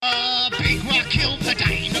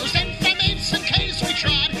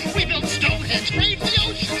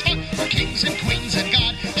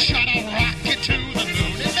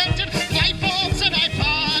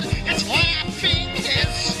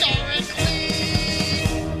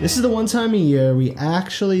This is the one time a year we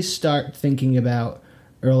actually start thinking about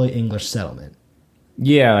early English settlement.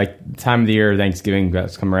 Yeah, like time of the year, Thanksgiving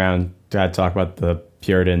has come around. To talk about the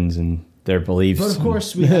Puritans and their beliefs. But of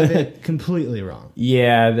course, we have it completely wrong.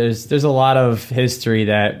 Yeah, there's a lot of history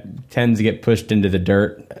that tends to get pushed into the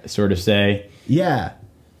dirt, sort of say. Yeah.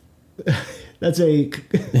 That's a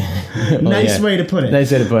nice way to put it.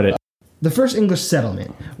 Nice way to put it. The first English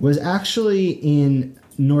settlement was actually in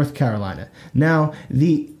North Carolina. Now,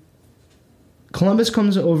 Columbus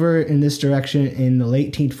comes over in this direction in the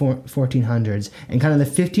late 1400s, and kind of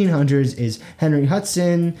the 1500s is Henry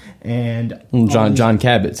Hudson and John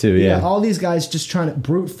Cabot too. Yeah, all these guys just trying to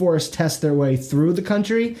brute force test their way through the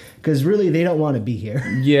country because really they don't want to be here.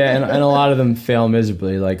 Yeah, and a lot of them fail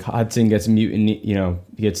miserably. Like Hudson gets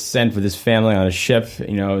he gets sent with his family on a ship,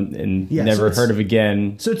 and never heard of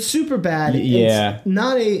again. So it's super bad. Yeah, it's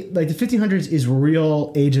not the 1500s is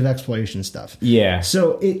real age of exploration stuff. Yeah.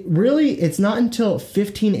 So it's not until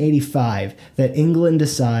 1585 that England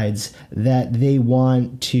decides that they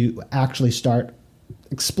want to actually start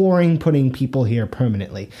exploring, putting people here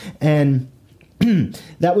permanently. And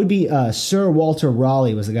that would be Sir Walter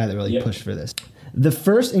Raleigh was the guy that really pushed for this. The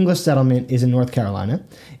first English settlement is in North Carolina.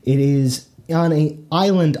 It is on an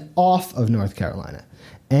island off of North Carolina.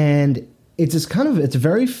 And it's a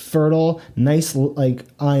very fertile, nice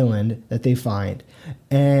island that they find.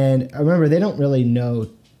 And remember, they don't really know.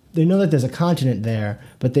 They know that there's a continent there,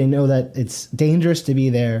 but they know that it's dangerous to be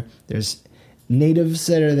there. There's natives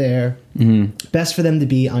that are there. Mm-hmm. Best for them to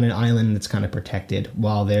be on an island that's kind of protected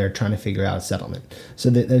while they're trying to figure out settlement. So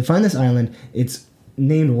they find this island. It's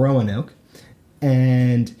named Roanoke,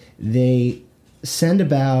 and they send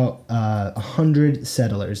about 100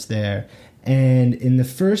 settlers there. And in the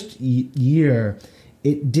first year,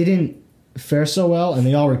 it didn't fare so well, and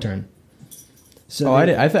they all returned. So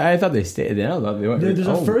I thought they stayed. There's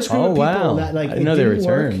a first group of people that I didn't know they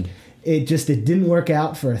returned. It didn't work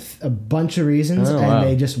out for a bunch of reasons,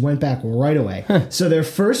 they just went back right away. So their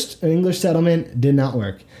first English settlement did not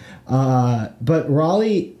work. But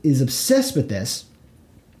Raleigh is obsessed with this,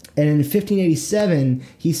 and in 1587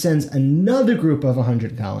 he sends another group of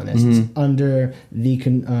 100 colonists under the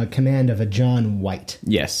command of a John White.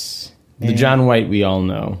 Yes. The John White we all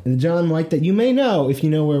know. The John White that you may know if you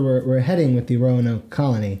know where we're heading with the Roanoke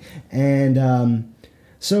colony. And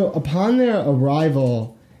so upon their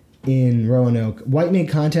arrival in Roanoke, White made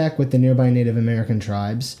contact with the nearby Native American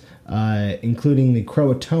tribes, including the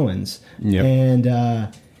Croatoans. Yep. And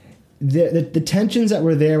the tensions that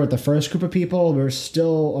were there with the first group of people were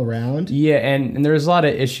still around. Yeah, and there was a lot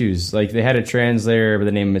of issues. Like they had a translator by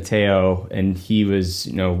the name of Mateo, and he was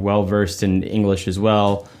well versed in English as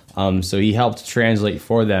well. So he helped translate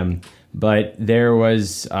for them, but there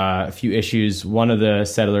was a few issues. One of the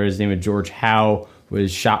settlers, named George Howe,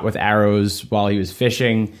 was shot with arrows while he was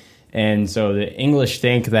fishing, and so the English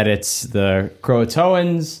think that it's the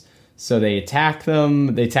Croatoans, so they attack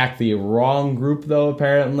them. They attack the wrong group, though,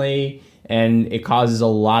 apparently, and it causes a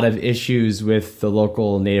lot of issues with the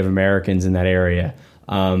local Native Americans in that area,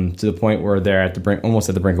 to the point where they're almost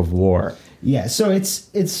at the brink of war. Yeah, so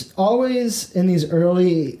it's always in these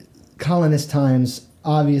early colonist times,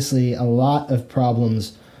 obviously a lot of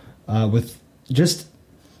problems with just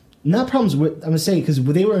not problems with, I'm going to say, because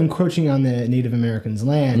they were encroaching on the Native Americans'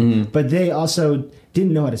 land, but they also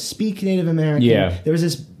didn't know how to speak Native American. Yeah. There was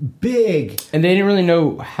this big... And they didn't really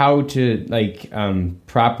know how to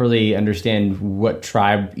properly understand what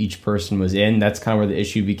tribe each person was in. That's kind of where the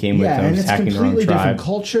issue became with them attacking their own tribe. Yeah, and it's completely different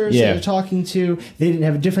cultures that they're talking to. They didn't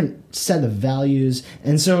have a different set of values.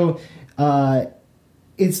 And so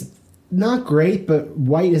it's not great, but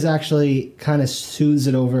White is actually kind of soothes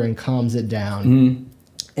it over and calms it down. Mm-hmm.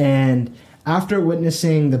 And after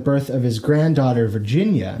witnessing the birth of his granddaughter,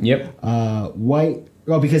 Virginia, White...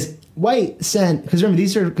 Well, because White sent... Because remember,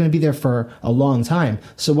 these are going to be there for a long time.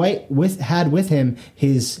 So White had with him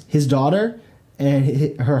his daughter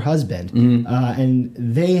and her husband. Mm-hmm. And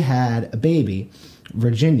they had a baby,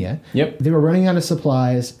 Virginia. Yep. They were running out of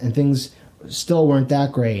supplies, and things still weren't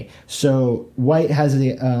that great. So White has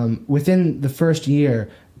within the first year,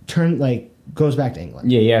 goes back to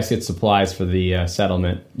England. Yeah, he has to get supplies for the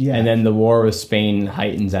settlement. Yeah. And then the war with Spain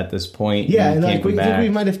heightens at this point. Yeah, and I think we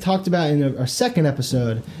might have talked about in our second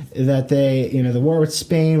episode that the war with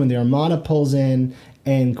Spain, when the Armada pulls in,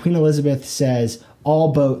 and Queen Elizabeth says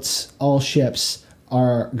all boats, all ships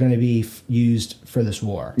are going to be used for this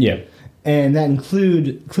war. Yeah. And that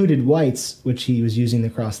included White's, which he was using to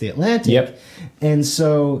cross the Atlantic. Yep. And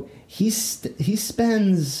so he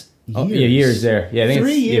spends years there. Yeah, I think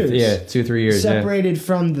 3 years. 2-3 years separated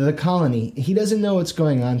from the colony. He doesn't know what's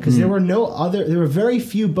going on because there were very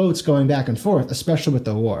few boats going back and forth, especially with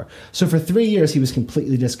the war. So for 3 years, he was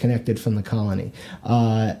completely disconnected from the colony.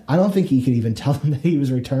 I don't think he could even tell them that he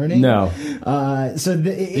was returning. No. So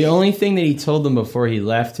the only thing that he told them before he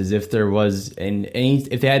left is if there was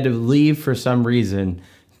if they had to leave for some reason,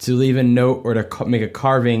 to leave a note or to make a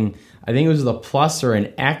carving. I think it was a plus or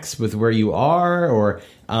an X with where you are, or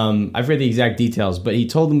I forget the exact details. But he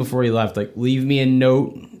told them before he left, like, leave me a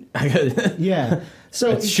note. Yeah.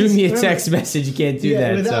 So shoot me a text message. You can't do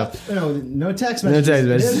that. No text message.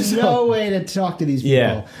 There's no way to talk to these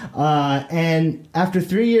people. Yeah. And after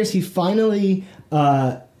 3 years, he finally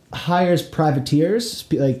hires privateers,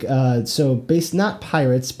 not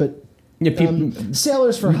pirates, but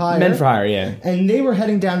sailors for hire. Men for hire, yeah. And they were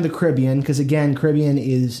heading down to the Caribbean because, again, Caribbean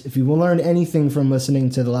is, if you will learn anything from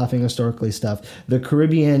listening to the Laughing Historically stuff, the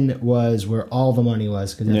Caribbean was where all the money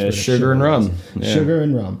was. Cause that's where sugar and rum. Yeah. Sugar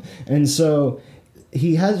and rum. And so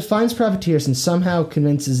he finds privateers and somehow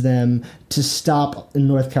convinces them to stop in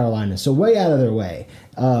North Carolina. So way out of their way,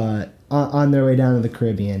 on their way down to the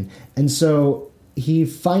Caribbean. And so he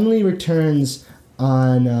finally returns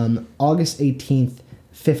on August 18th,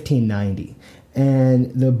 1590,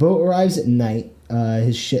 and the boat arrives at night.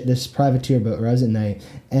 This privateer boat arrives at night,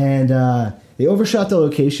 and they overshot the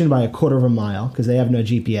location by 1/4 mile because they have no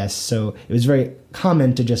GPS. So it was very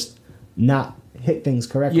common to just not hit things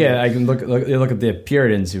correctly. Yeah, I can look at the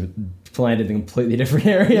Puritans who landed in a completely different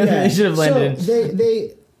area than they should have landed in.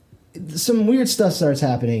 They some weird stuff starts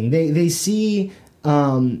happening. They see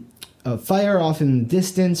a fire off in the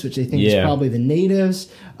distance, which they think is probably the natives.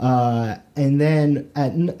 And then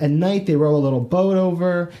at night, they row a little boat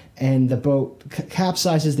over, and the boat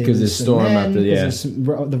capsizes. Because there's storm after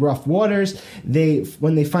the rough waters.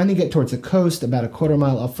 When they finally get towards the coast, about 1/4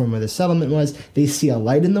 mile up from where the settlement was, they see a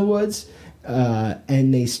light in the woods.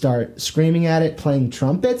 And they start screaming at it, playing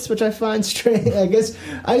trumpets, which I find strange. I guess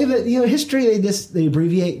history. They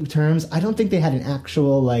abbreviate terms. I don't think they had an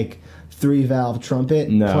actual 3-valve trumpet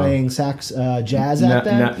playing sax jazz at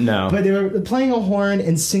them. No. But they were playing a horn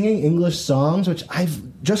and singing English songs, which I've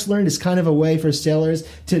just learned is kind of a way for sailors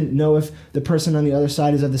to know if the person on the other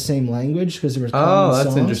side is of the same language, because there was common that's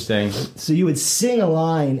songs. Interesting. So you would sing a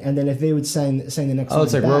line, and then if they would sing the next line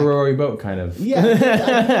it's like back, Row Row Boat kind of. Yeah.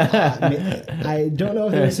 I don't know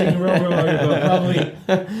if they were singing Row Row Boat. Probably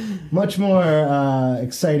much more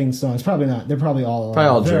exciting songs. Probably not. They're probably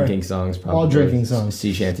all drinking songs. Probably. All drinking songs.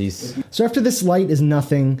 Sea shanties. So after this light is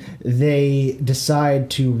nothing, they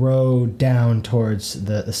decide to row down towards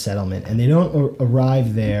the settlement, and they don't arrive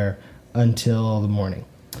there until the morning.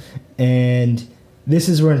 And this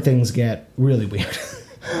is where things get really weird.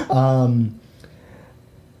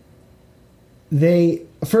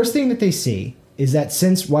 First thing that they see is that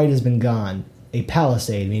since White has been gone, a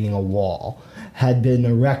palisade, meaning a wall, had been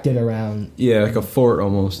erected around... Yeah, like a fort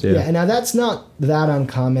almost, yeah. Yeah, now that's not that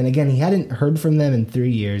uncommon. Again, he hadn't heard from them in 3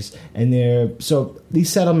 years, and so these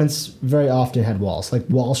settlements very often had walls. Like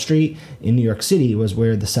Wall Street in New York City was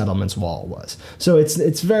where the settlement's wall was. So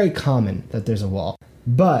it's very common that there's a wall.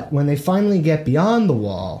 But when they finally get beyond the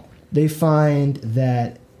wall, they find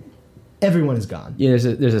that everyone is gone. Yeah,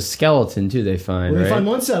 there's a skeleton too. They find they find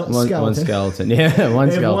one skeleton. One skeleton. Yeah, one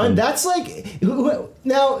skeleton. That's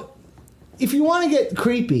now. If you want to get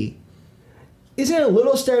creepy, isn't it a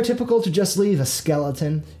little stereotypical to just leave a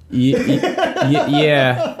skeleton? Yeah,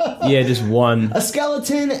 just one. A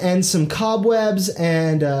skeleton and some cobwebs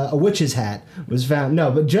and a witch's hat was found. No,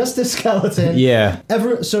 but just a skeleton. Yeah.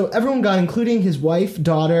 So everyone gone, including his wife,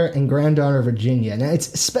 daughter, and granddaughter, Virginia. Now,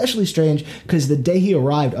 it's especially strange because the day he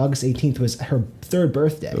arrived, August 18th, was her 3rd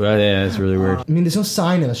birthday. Well, yeah, that's really weird. I mean, there's no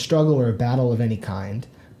sign of a struggle or a battle of any kind.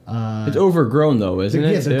 It's overgrown, though, isn't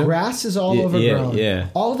it? Yeah, the grass is all overgrown. Yeah.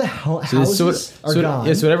 All the houses are gone.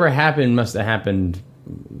 Yeah, so whatever happened must have happened a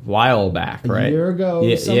while back, right? A year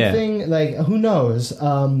ago, something. Like, who knows?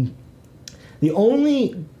 The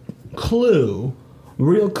only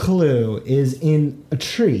real clue, is in a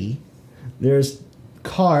tree. There's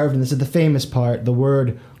carved, and this is the famous part, the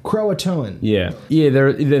word Croatoan. Yeah. Yeah,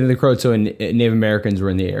 the Croatoan Native Americans were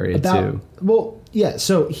in the area, too. Well, yeah,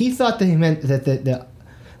 so he thought that he meant that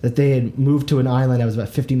they had moved to an island that was about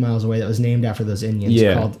 50 miles away that was named after those Indians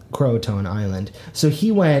called Croatoan Island. So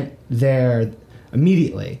he went there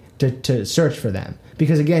immediately to search for them.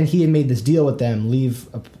 Because, again, he had made this deal with them, leave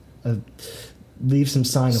some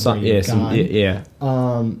sign of where you'd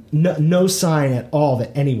gone. No sign at all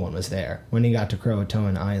that anyone was there when he got to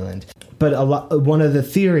Croatoan Island. But one of the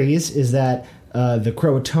theories is that the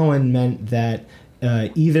Croatoan meant that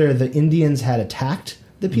either the Indians had attacked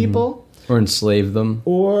the people. Or enslave them.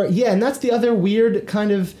 And that's the other weird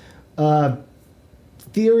kind of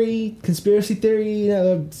theory, conspiracy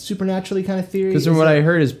theory, supernaturally kind of theory. Because from what I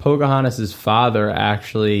heard is Pocahontas' father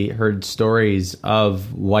actually heard stories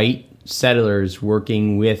of white settlers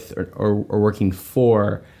working with or working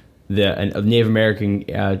for a Native American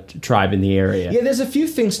tribe in the area. Yeah, there's a few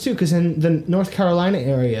things too, because in the North Carolina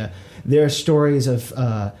area, there are stories of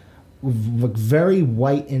very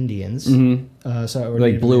white Indians,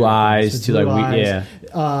 like blue eyes, to like eyes.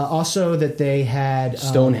 Also, that they had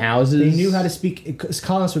stone houses. They knew how to speak.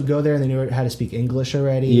 Colonists would go there and they knew how to speak English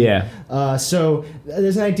already. Yeah. So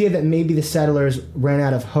there's an idea that maybe the settlers ran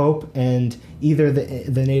out of hope, and either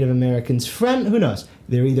the Native Americans who knows?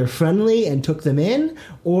 They're either friendly and took them in,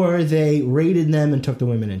 or they raided them and took the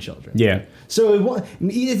women and children. Yeah. So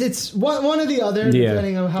it's one or the other,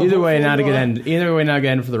 depending on how. Either way, not a good end. Either way, not a good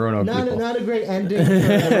end for the Roanoke people. Not a great ending for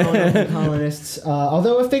the Roanoke colonists.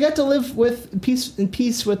 Although, if they got to live in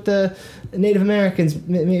peace with the Native Americans,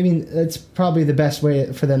 maybe that's probably the best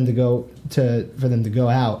way for them to go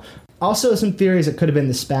out. Also, some theories it could have been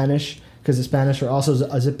the Spanish. Because the Spanish were also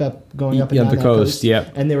a zip up going up and down the coast,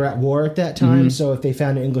 and they were at war at that time. So if they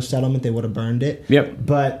found an English settlement, they would have burned it. Yep.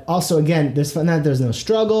 But also, again, there's no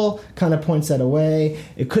struggle. Kind of points that away.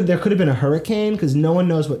 There could have been a hurricane because no one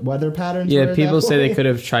knows what weather patterns. Yeah, people say they could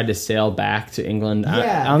have tried to sail back to England.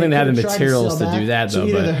 I don't think they had the materials to do that. So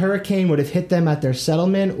either the hurricane would have hit them at their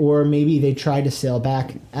settlement, or maybe they tried to sail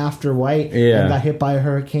back after White and got hit by a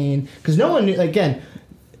hurricane. Because no one knew. Again.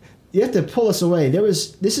 You have to pull us away.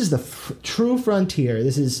 This is the true frontier.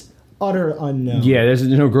 This is utter unknown. Yeah, there's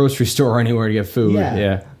no grocery store anywhere to get food.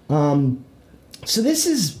 Yeah. So this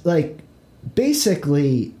is like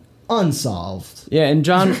basically unsolved. Yeah, and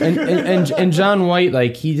John and John White,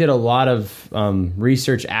 like, he did a lot of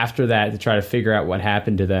research after that to try to figure out what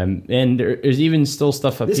happened to them. And there's even still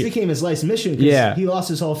stuff up here. This became his life's mission because he lost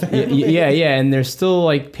his whole family. Yeah, and there's still,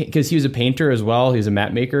 like, because he was a painter as well. He was a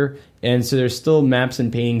map maker. And so there's still maps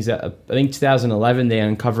and paintings that, I think 2011, they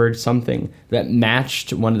uncovered something that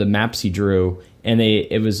matched one of the maps he drew. And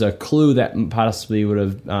it was a clue that possibly would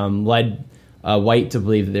have led White to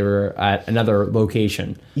believe that they were at another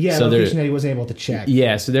location. Yeah, so location that he wasn't able to check.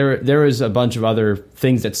 Yeah, so there was a bunch of other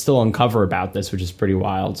things that still uncover about this, which is pretty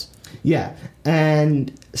wild. Yeah,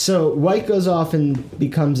 and so White goes off and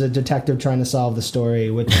becomes a detective trying to solve the story.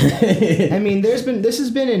 Which, I mean, this has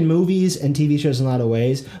been in movies and TV shows in a lot of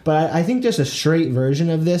ways, but I think just a straight version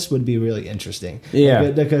of this would be really interesting. Yeah,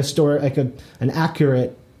 like a story, like an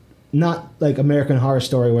accurate, not like American Horror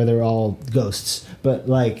Story where they're all ghosts, but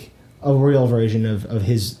like a real version of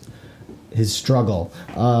his struggle.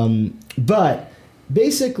 But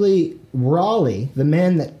basically, Raleigh, the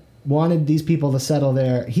man that wanted these people to settle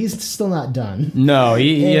there, he's still not done. No,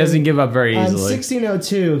 he doesn't give up very easily. In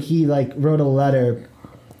 1602, he wrote a letter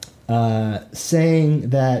saying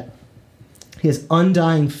that he has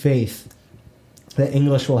undying faith that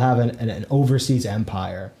English will have an overseas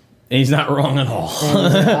empire. And he's not wrong at all.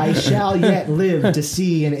 And I shall yet live to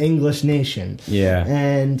see an English nation. Yeah.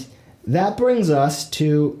 And that brings us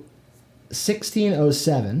to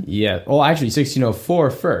 1607. Yeah. Well, actually, 1604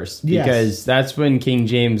 first. Because that's when King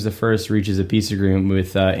James I reaches a peace agreement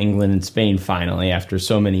with England and Spain finally, after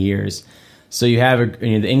so many years. So you have the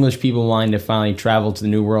English people wanting to finally travel to the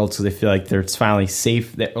New World, so they feel like it's finally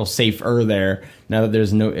safer there now that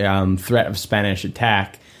there's no threat of Spanish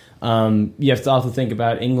attack. You have to also think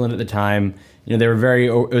about England at the time. They were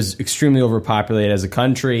it was extremely overpopulated as a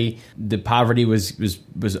country. The poverty was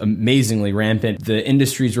amazingly rampant. The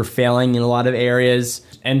industries were failing in a lot of areas.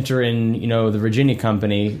 Enter in, the Virginia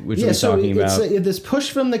Company, which we're talking about. It's this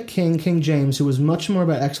push from the King James, who was much more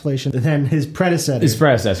about exploration than his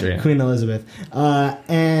predecessor. Yeah. Queen Elizabeth.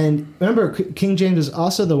 And remember, King James is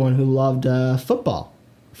also the one who loved football.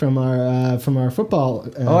 From our football.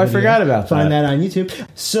 I forgot about that. Find that on YouTube.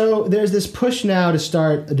 So there's this push now to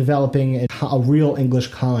start developing a real English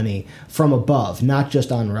colony from above, not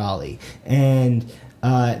just on Raleigh, and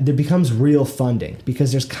there becomes real funding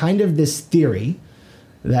because there's kind of this theory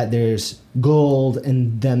that there's gold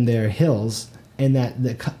and then there are hills, and that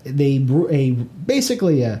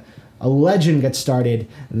basically a legend gets started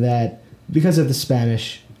that because of the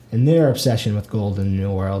Spanish and their obsession with gold in the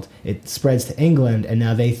New World, it spreads to England, and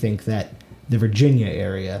now they think that the Virginia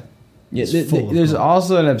area is full of there's gold.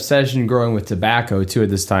 also an obsession growing with tobacco, too, at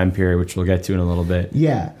this time period, which we'll get to in a little bit.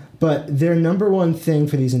 Yeah, but their number one thing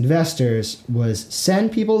for these investors was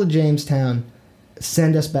send people to Jamestown,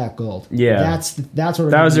 send us back gold. Yeah. That's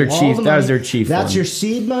what that was their chief. That was their chief. That's your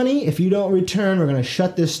seed money. If you don't return, we're going to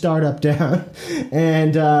shut this startup down.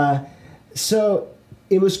 And so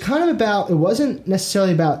it was kind of about, it wasn't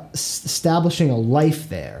necessarily about establishing a life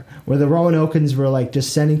there, where the Roanokans were like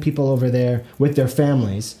just sending people over there with their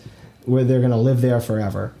families, where they're going to live there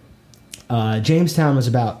forever. Jamestown was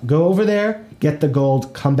about go over there, get the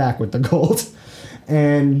gold, come back with the gold.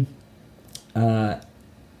 And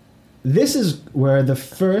this is where the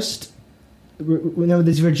first,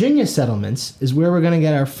 these Virginia settlements is where we're going to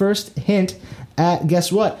get our first hint at,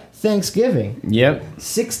 guess what? Thanksgiving. Yep.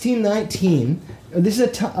 1619. This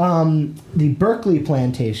is the Berkeley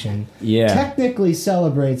Plantation. Yeah. Technically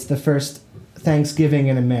celebrates the first Thanksgiving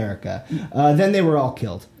in America. Then they were all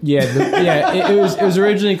killed. Yeah, it was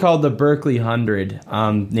originally called the Berkeley 100,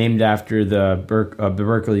 named after the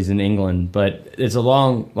Berkeleys in England. But it's a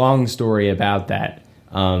long story about that.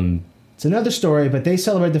 It's another story, but they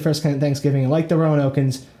celebrate the first Thanksgiving, and like the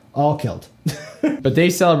Roanokans, all killed. But they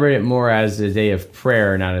celebrate it more as a day of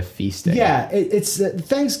prayer, not a feast day. Yeah, it's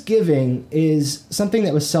Thanksgiving is something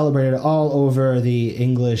that was celebrated all over the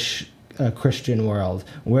English Christian world,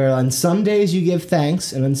 where on some days you give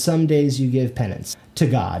thanks and on some days you give penance to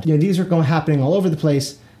God. These are happening all over the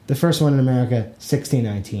place. The first one in America,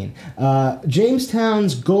 1619.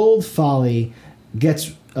 Jamestown's gold folly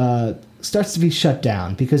starts to be shut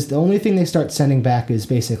down because the only thing they start sending back is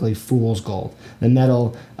basically fool's gold, the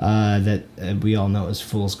metal that we all know is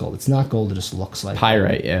fool's gold. It's not gold; it just looks like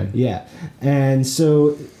pyrite. Gold. Yeah, and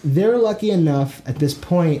so they're lucky enough at this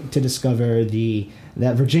point to discover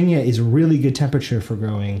that Virginia is a really good temperature for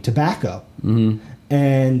growing tobacco. Mm-hmm.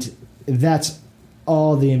 And that's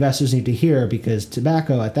all the investors need to hear, because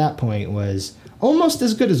tobacco at that point was almost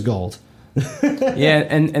as good as gold. Yeah,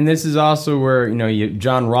 and this is also where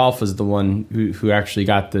John Rolfe was the one who actually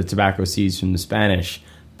got the tobacco seeds from the Spanish,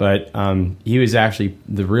 but he was actually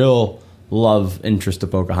the real love interest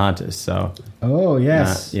of Pocahontas. So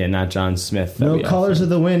yes, not John Smith. No Colors of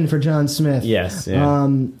the Wind for John Smith. Yes, yeah.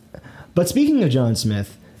 But speaking of John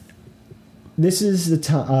Smith, this is the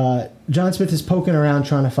time John Smith is poking around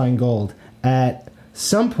trying to find gold. At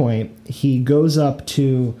some point, he goes up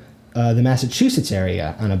to the Massachusetts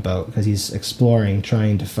area on a boat because he's exploring,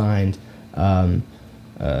 trying to find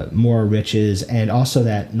more riches, and also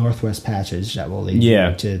that Northwest Passage that will lead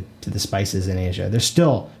to the spices in Asia. They're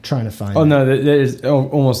still trying to find. There's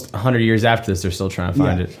almost 100 years after this, they're still trying to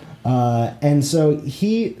find it. And so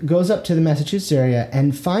he goes up to the Massachusetts area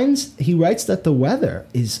and he writes that the weather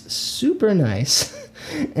is super nice.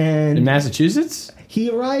 And in Massachusetts? He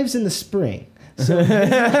arrives in the spring. So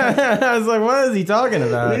I was like, what is he talking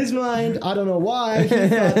about? In his mind, I don't know why, he thought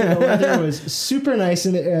that the weather was super nice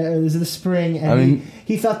in the spring. And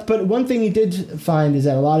he thought, but one thing he did find is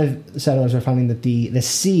that a lot of settlers are finding that the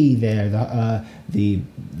sea there, the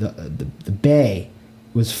bay,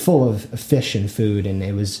 was full of fish and food, and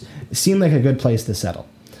it seemed like a good place to settle.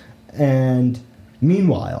 And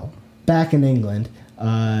meanwhile, back in England,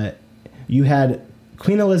 you had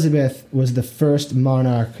Queen Elizabeth was the first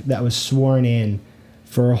monarch that was sworn in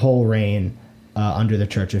for a whole reign under the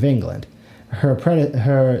Church of England.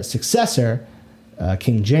 Her successor,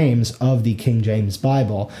 King James of the King James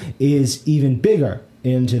Bible, is even bigger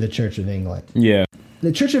into the Church of England. Yeah.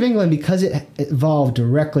 The Church of England, because it evolved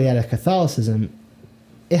directly out of Catholicism,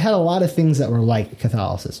 it had a lot of things that were like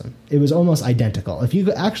Catholicism. It was almost identical. If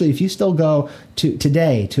you still go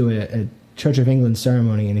today to a Church of England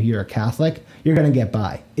ceremony, and if you're a Catholic, you're going to get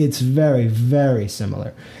by. It's very, very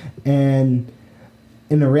similar. And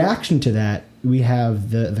in a reaction to that, we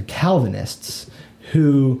have the Calvinists,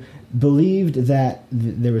 who believed that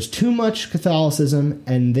there was too much Catholicism,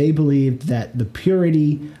 and they believed that the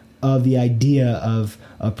purity of the idea of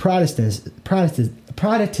Protestantism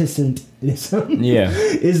is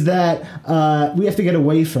that we have to get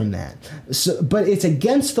away from that. So, but it's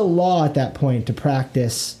against the law at that point to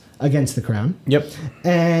practice against the crown. Yep.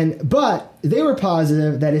 But they were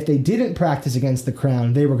positive that if they didn't practice against the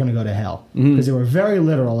crown, they were going to go to hell, because they were very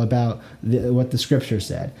literal about what the scripture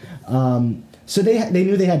said. So they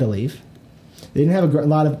knew they had to leave. They didn't have a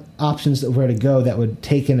lot of options of where to go that would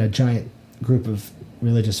take in a giant group of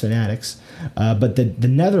religious fanatics. But the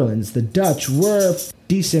Netherlands, the Dutch, were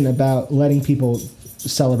decent about letting people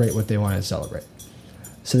celebrate what they wanted to celebrate.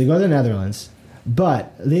 So they go to the Netherlands,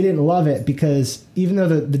 but they didn't love it because even though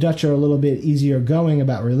the Dutch are a little bit easier going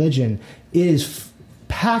about religion, it is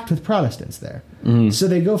packed with Protestants there. Mm. So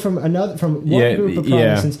they go from one group of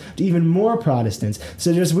Protestants to even more Protestants.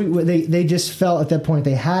 So they just felt at that point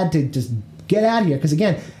they had to just get out of here, because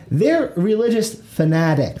again, they're religious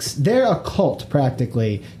fanatics. They're a cult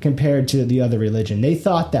practically compared to the other religion. They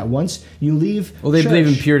thought that once you leave, they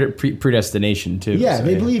believe in predestination too. Yeah,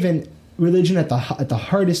 they believe in religion at the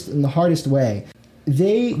hardest way.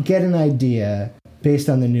 They get an idea based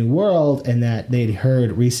on the New World, and that they'd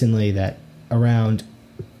heard recently that around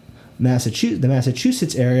the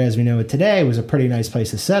Massachusetts area, as we know it today, was a pretty nice place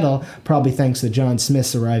to settle, probably thanks to John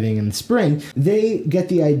Smith's arriving in the spring. They get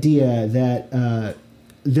the idea that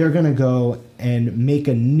they're going to go and make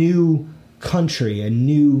a new country, a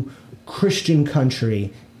new Christian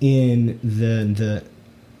country in the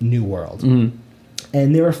New World. Mm-hmm.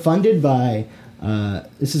 And they were funded by,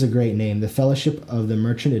 this is a great name, the Fellowship of the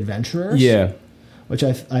Merchant Adventurers. Yeah. Which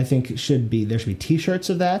I think there should be T-shirts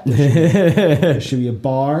of that. There should be a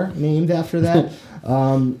bar named after that.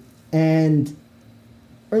 And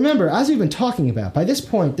remember, as we've been talking about, by this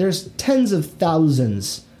point, there's tens of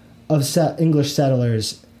thousands of English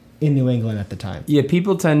settlers in New England at the time. Yeah,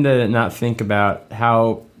 people tend to not think about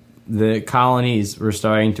how the colonies were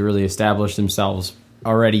starting to really establish themselves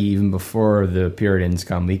already even before the Puritans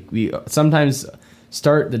come. We sometimes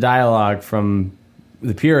start the dialogue from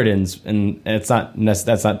the Puritans, and that's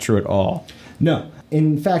not true at all. No.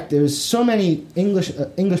 In fact, there's so many English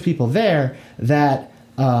people there that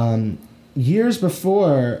years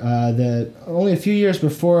before only a few years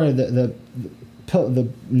before the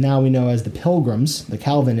now we know as the Pilgrims, the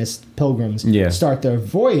Calvinist Pilgrims, start their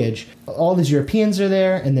voyage, all these Europeans are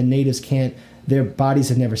there, and the natives their bodies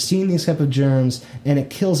have never seen these type of germs, and it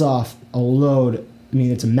kills off a load. I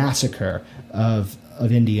mean, it's a massacre of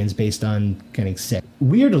Indians based on getting sick.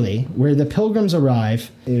 Weirdly, where the Pilgrims arrive,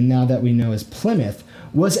 now that we know as Plymouth,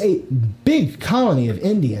 was a big colony of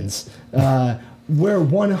Indians where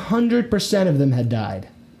 100% of them had died.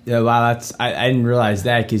 Yeah, wow, I didn't realize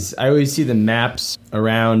that, because I always see the maps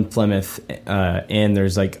around Plymouth, and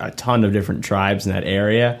there's like a ton of different tribes in that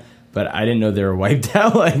area, but I didn't know they were wiped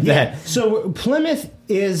out like that. So Plymouth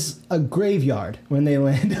is a graveyard when they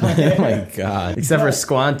land on it. Oh my God. Except for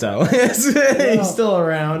Squanto. He's still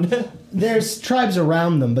around. There's tribes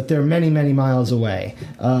around them, but they're many, many miles away.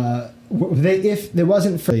 If there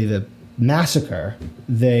wasn't for the massacre,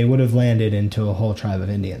 they would have landed into a whole tribe of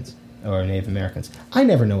Indians or Native Americans. I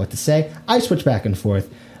never know what to say. I switch back and forth.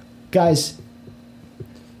 Guys,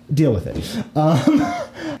 deal with it.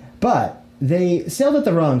 But they sailed at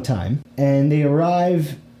the wrong time, and they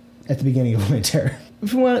arrive at the beginning of winter.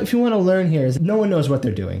 If you want to learn here, is no one knows what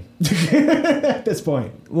they're doing at this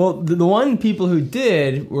point. Well, the one people who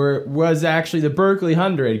did was actually the Berkeley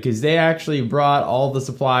 100, because they actually brought all the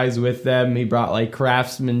supplies with them. He brought like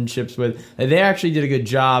craftsmanships with. They actually did a good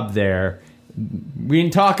job there. We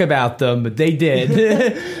didn't talk about them, but they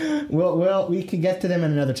did. Well, we could get to them at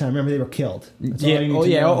another time. Remember, they were killed.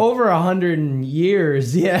 Over 100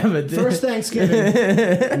 years. Yeah, but first Thanksgiving,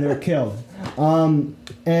 and they were killed.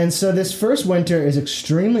 And so this first winter is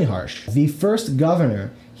extremely harsh. The first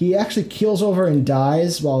governor, he actually keels over and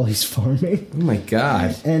dies while he's farming. Oh my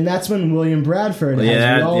God! And that's when William Bradford,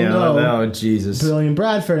 Jesus. William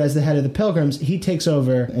Bradford, as the head of the Pilgrims, he takes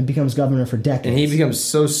over and becomes governor for decades. And he becomes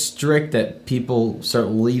so strict that people start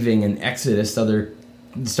leaving and exodus to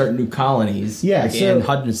start new colonies. Yeah, like Anne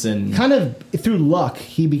Hutchinson. Kind of through luck,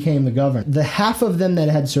 he became the governor. The half of them that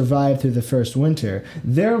had survived through the first winter,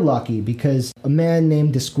 they're lucky because a man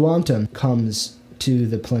named Desquantum comes to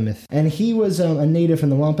the Plymouth. And he was a native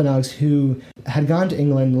from the Wampanoags who had gone to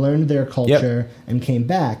England, learned their culture, and came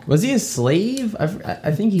back. Was he a slave? I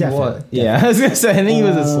think he was. Definitely. Yeah, I was going to say, I think he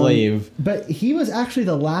was a slave. But he was actually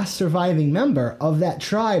the last surviving member of that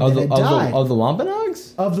tribe that had died. Of the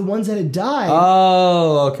Wampanoags? Of the ones that had died.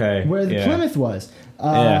 Oh, okay. Where the Plymouth was.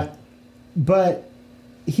 But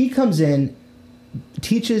he comes in,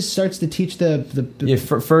 starts to teach the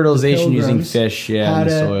fertilization using fish in the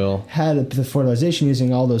soil. The fertilization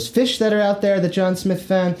using all those fish that are out there that John Smith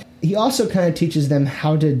found. He also kind of teaches them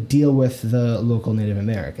how to deal with the local Native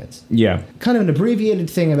Americans. Yeah. Kind of an abbreviated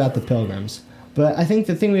thing about the Pilgrims. But I think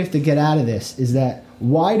the thing we have to get out of this is that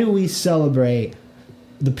why do we celebrate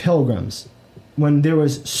the Pilgrims when there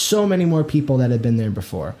was so many more people that had been there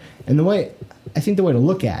before? And I think the way to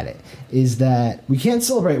look at it is that we can't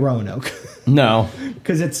celebrate Roanoke. No.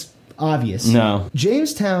 Because it's obvious. No.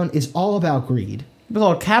 Jamestown is all about greed. It's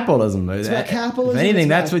all capitalism. It's about capitalism. If anything,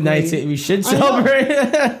 that's what we should celebrate.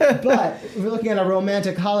 But we're looking at a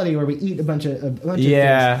romantic holiday where we eat a bunch of things.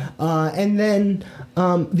 And then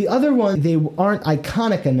the other one, they aren't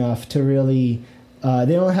iconic enough to really...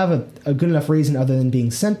 they don't have a good enough reason other than being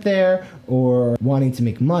sent there or wanting to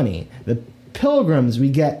make money. The Pilgrims, we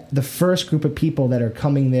get the first group of people that are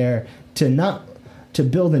coming there to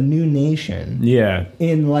build a new nation. Yeah.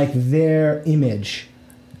 In like their image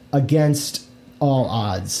against all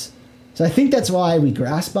odds. So I think that's why we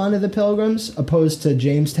grasp onto the Pilgrims opposed to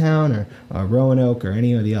Jamestown or Roanoke or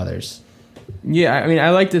any of the others. Yeah, I mean, I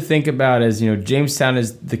like to think about as, Jamestown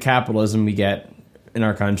is the capitalism we get in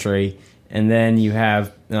our country, and then you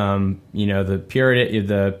have the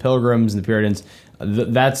Pilgrims and the Puritans.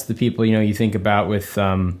 That's the people you think about with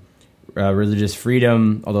religious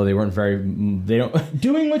freedom, although they weren't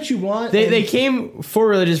doing what you want. They came for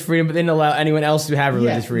religious freedom, but they didn't allow anyone else to have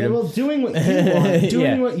religious freedom. Well, doing what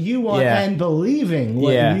you want, and believing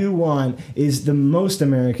what you want is the most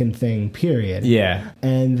American thing. Period. Yeah,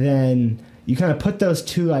 and then you kind of put those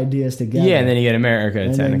two ideas together. Yeah, and then you get America,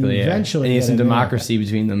 and technically. Eventually, and you get some democracy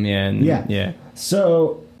between them. Yeah.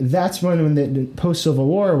 So that's when the post-Civil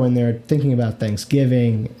War, when they're thinking about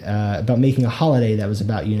Thanksgiving, about making a holiday that was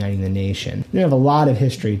about uniting the nation. You have a lot of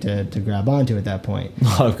history to grab onto at that point. A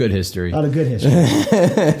lot of good history. A lot of good history.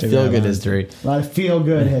 Feel-good history. A lot of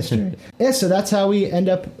feel-good history. Yeah, so that's how we end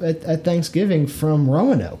up at Thanksgiving from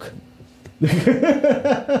Roanoke.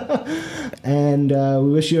 And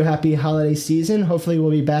we wish you a happy holiday season. Hopefully we'll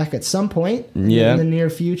be back at some point in the near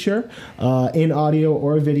future in audio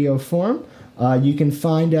or video form. You can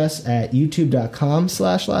find us at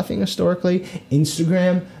youtube.com/laughinghistorically,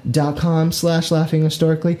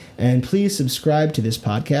 instagram.com/laughinghistorically, and please subscribe to this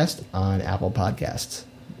podcast on Apple Podcasts.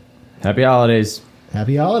 Happy holidays.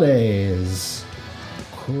 Happy holidays.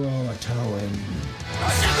 Croatoan.